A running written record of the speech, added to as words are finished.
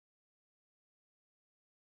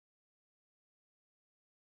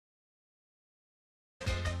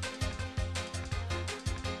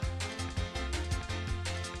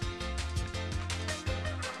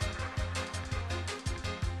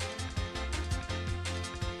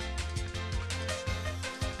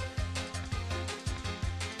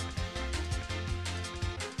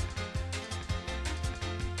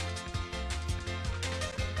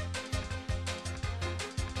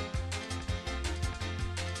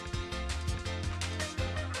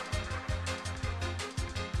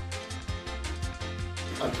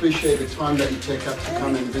appreciate the time that you take up to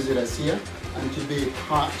come and visit us here and to be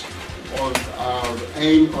part of our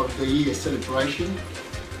aim of the year celebration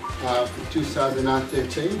for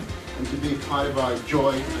 2013, and to be part of our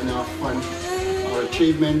joy and our fun, our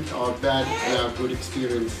achievement, our bad and our good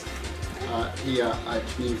experience here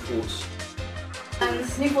at New Force.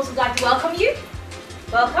 New Force would like to welcome you.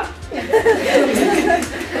 Welcome.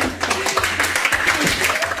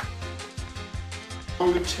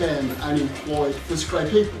 Long-term unemployed first grade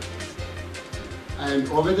people, and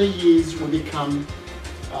over the years we become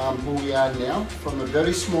who we are now. From a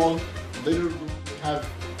very small little group, we have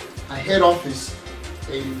a head office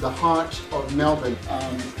in the heart of Melbourne.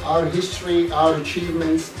 Our history, our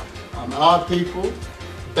achievements, our people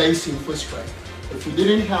based in first grade. If we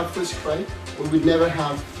didn't have first grade, we would never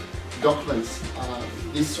have Docklands,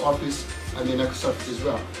 this office and the next office as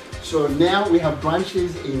well. So now we have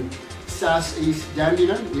branches in Southeast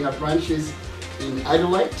Dandenong, we have branches in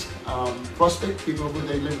Adelaide, Prospect, people who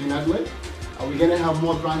they live in Adelaide. We're going to have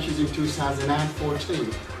more branches in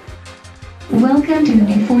 2014. Welcome to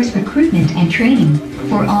New Force Recruitment and Training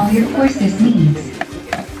for all your courses needs.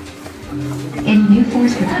 In New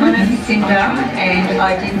Force Recruitment, my name is Cinda, and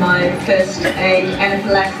I did my first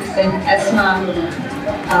anaphylaxis and asthma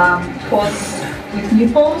course with New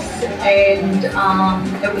Force, and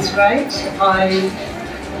it was great. I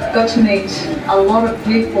got to meet a lot of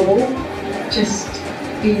people just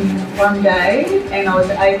in one day, and I was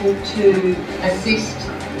able to assist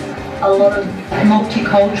a lot of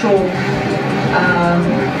multicultural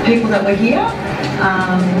people that were here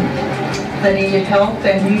that needed help,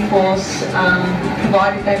 and New Force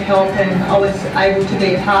provided that help, and I was able to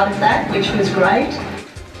be a part of that, which was great.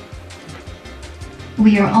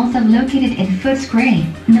 We are also located in Footscray,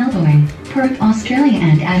 Melbourne, Perth, Australia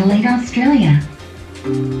and Adelaide, Australia.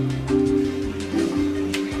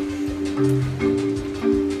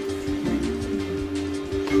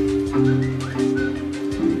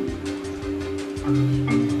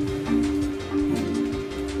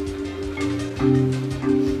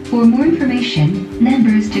 For more information,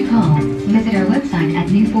 numbers to call, visit our website at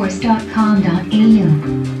newforce.com.au.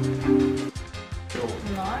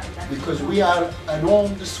 Because we are an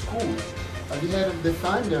old school. Have you heard of the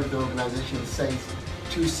founder of the organization since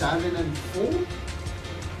 2004?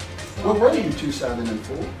 Where were you in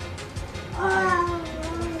 2004?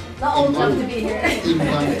 Not old enough to be here. In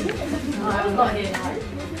London. No, I was not here. I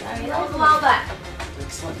mean, that was a while back.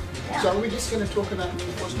 Excellent. So we're just going to talk about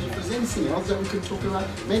New Force. If there's anything else that we can talk about,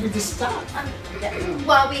 maybe the staff.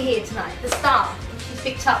 Well, we're here tonight. The staff, she's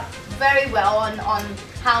picked up very well on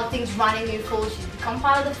how things run in New Force. She's become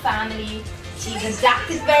part of the family. She's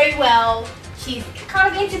adapted very well. She's kind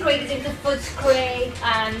of integrated into Footscray,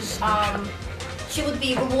 and she would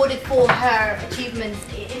be rewarded for her achievements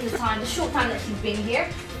in the short time that she's been here,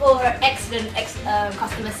 for her excellent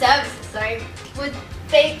customer services. So would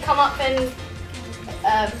they come up and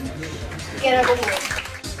get a reward?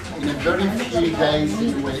 In a very few days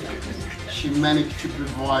in a week, she managed to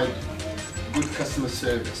provide good customer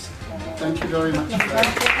service. Thank you very much for that.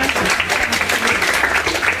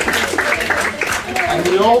 And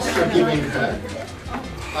we're also giving her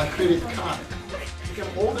a credit card. She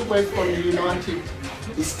came all the way from the United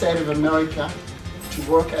States of America to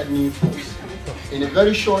work at New Force. In a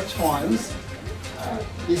very short time,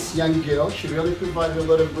 this young girl, she really provided a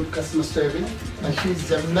lot of good customer service, and she's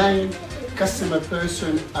the main customer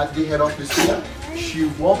person at the head office here. She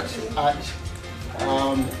worked at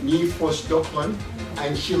New Force Dockland,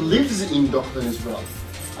 and she lives in Dockland as well.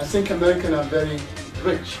 I think Americans are very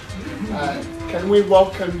rich. Can we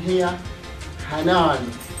welcome here Hanan?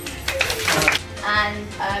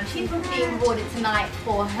 And she's being rewarded tonight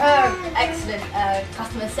for her excellent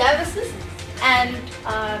customer services. And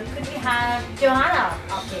could we have Johanna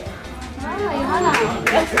up here? Johanna.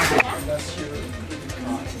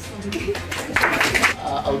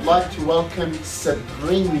 I would like to welcome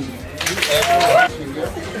Sabrina.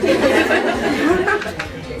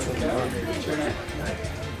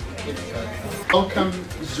 Welcome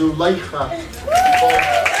Zuleika.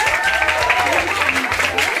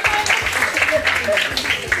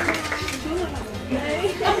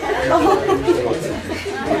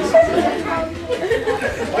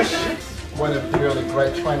 One of the really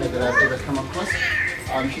great trainers that I've ever come across.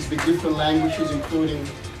 She speaks different languages, including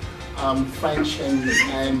French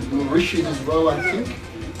and Mauritius as well, I think.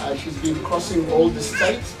 She's been crossing all the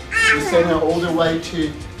states. We sent her all the way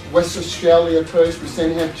to West Australia first. We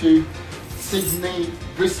sent her to Sydney,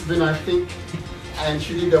 Brisbane, I think. And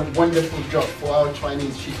she did a wonderful job for our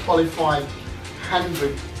trainees. She qualified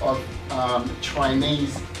hundreds of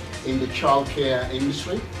trainees in the childcare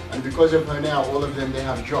industry, and because of her now, all of them, they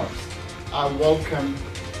have jobs. I welcome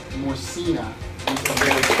Musina into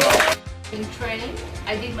their job. In training,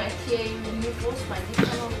 I did my TA new course, my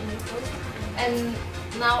diploma new course, and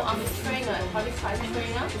now I'm a trainer, a qualified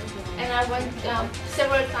trainer, and I went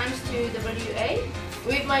several times to WA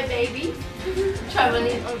with my baby,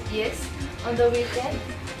 traveling on the weekend,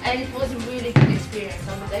 and it was a really good experience. I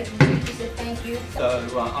would like to say thank you.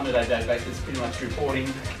 So on a day-to-day basis, pretty much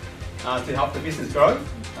reporting to help the business grow.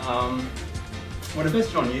 When I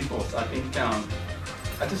first joined Youth Force, I think I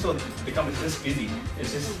just saw the company's just busy.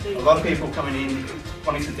 It's just a lot of people coming in,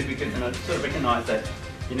 wanting certificates, and I sort of recognised that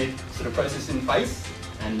you need sort of process in place,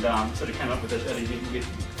 and sort of came up with a strategy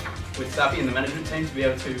with Safi and the management team to be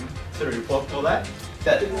able to sort of report all that.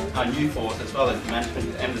 That our Youth Force, as well as the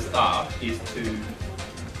management and the staff, is to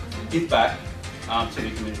give back to the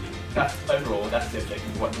community. That's overall, that's the objective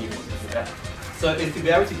of what Youth Force is about. So it's to be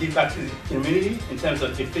able to give back to the community in terms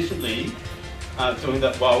of efficiently doing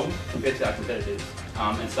that well compared to our competitors.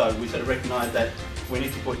 And so we sort of recognise that we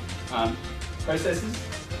need to put processes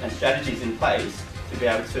and strategies in place to be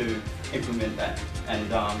able to implement that. And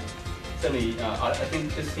certainly, I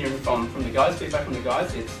think just hearing from the guys, feedback from the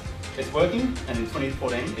guys, it's working. And in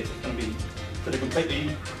 2014, it's going to be sort of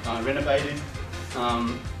completely renovated,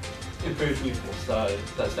 improved Youth Force. So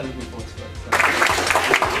that's something looking forward to it.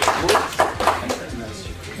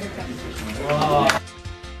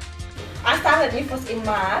 I started Youth Force in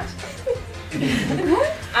March.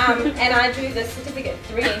 And I do the Certificate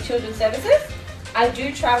 3 in Children's Services. I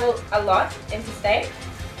do travel a lot interstate.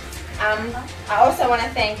 I also want to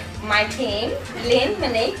thank my team, Lynn,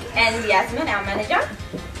 Monique and Yasmin, our manager,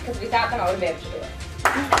 because without them I wouldn't be able to do it.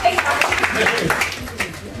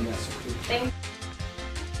 Thank you.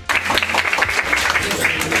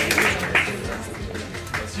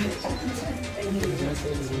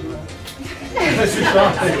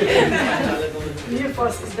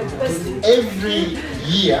 Every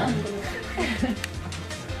year,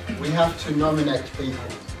 we have to nominate people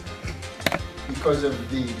because of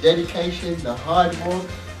the dedication, the hard work,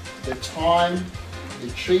 the time, the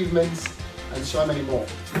achievements, and so many more.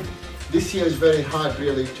 This year is very hard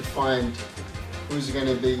really to find who's going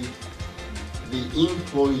to be the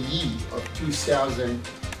employee of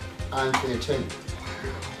 2013.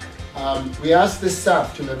 We asked the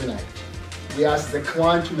staff to nominate. We asked the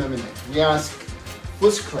client to nominate. We asked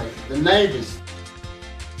Washkar, the neighbors.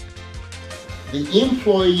 The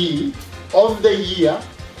employee of the year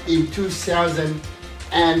in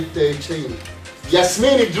 2013.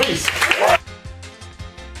 Yasmin Idris.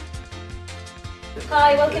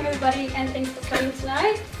 Hi, welcome everybody and thanks for coming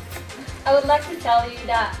tonight. I would like to tell you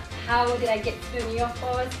that how did I get to New York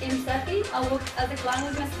Force in Safi. I worked as a client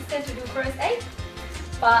with my sister to do first aid,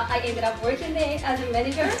 but I ended up working there as a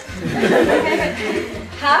manager.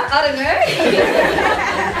 How? I don't know.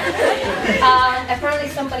 Apparently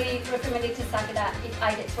somebody recommended to Safi that if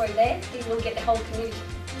I get to work there, it will get the whole community.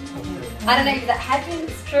 I don't know if that happened,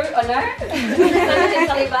 it's true or no. So I can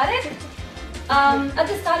tell you about it. At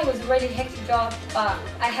the start it was a really hectic job, but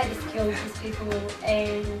I had the skills with people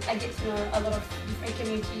and I get to know a lot of different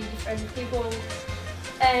community, different people,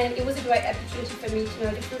 and it was a great opportunity for me to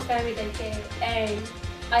know different family they care, and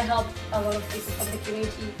I helped a lot of people from the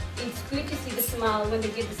community. It's good to see the smile when they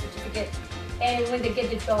get the certificate and when they get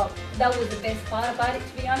the job. That was the best part about it,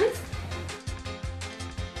 to be honest.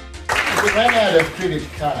 We ran out of credit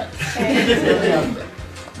cards.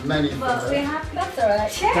 Money for Well, we have, that's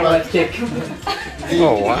alright.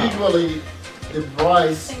 Usually the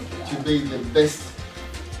prize to be the best,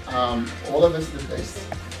 all of us the best,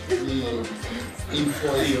 the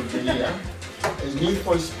employee of the year, is New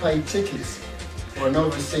Force pay tickets for an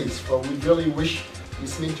overseas. But we really wish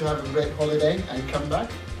Yasmin to have a great holiday and come back,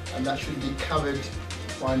 and that should be covered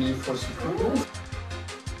by New Force recruitment.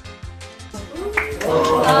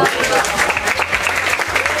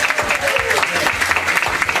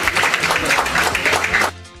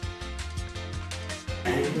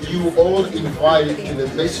 You all invited to the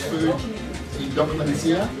best food in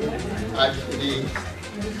Documentia at the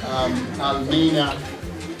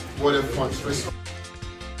AWNA-2013 restaurant.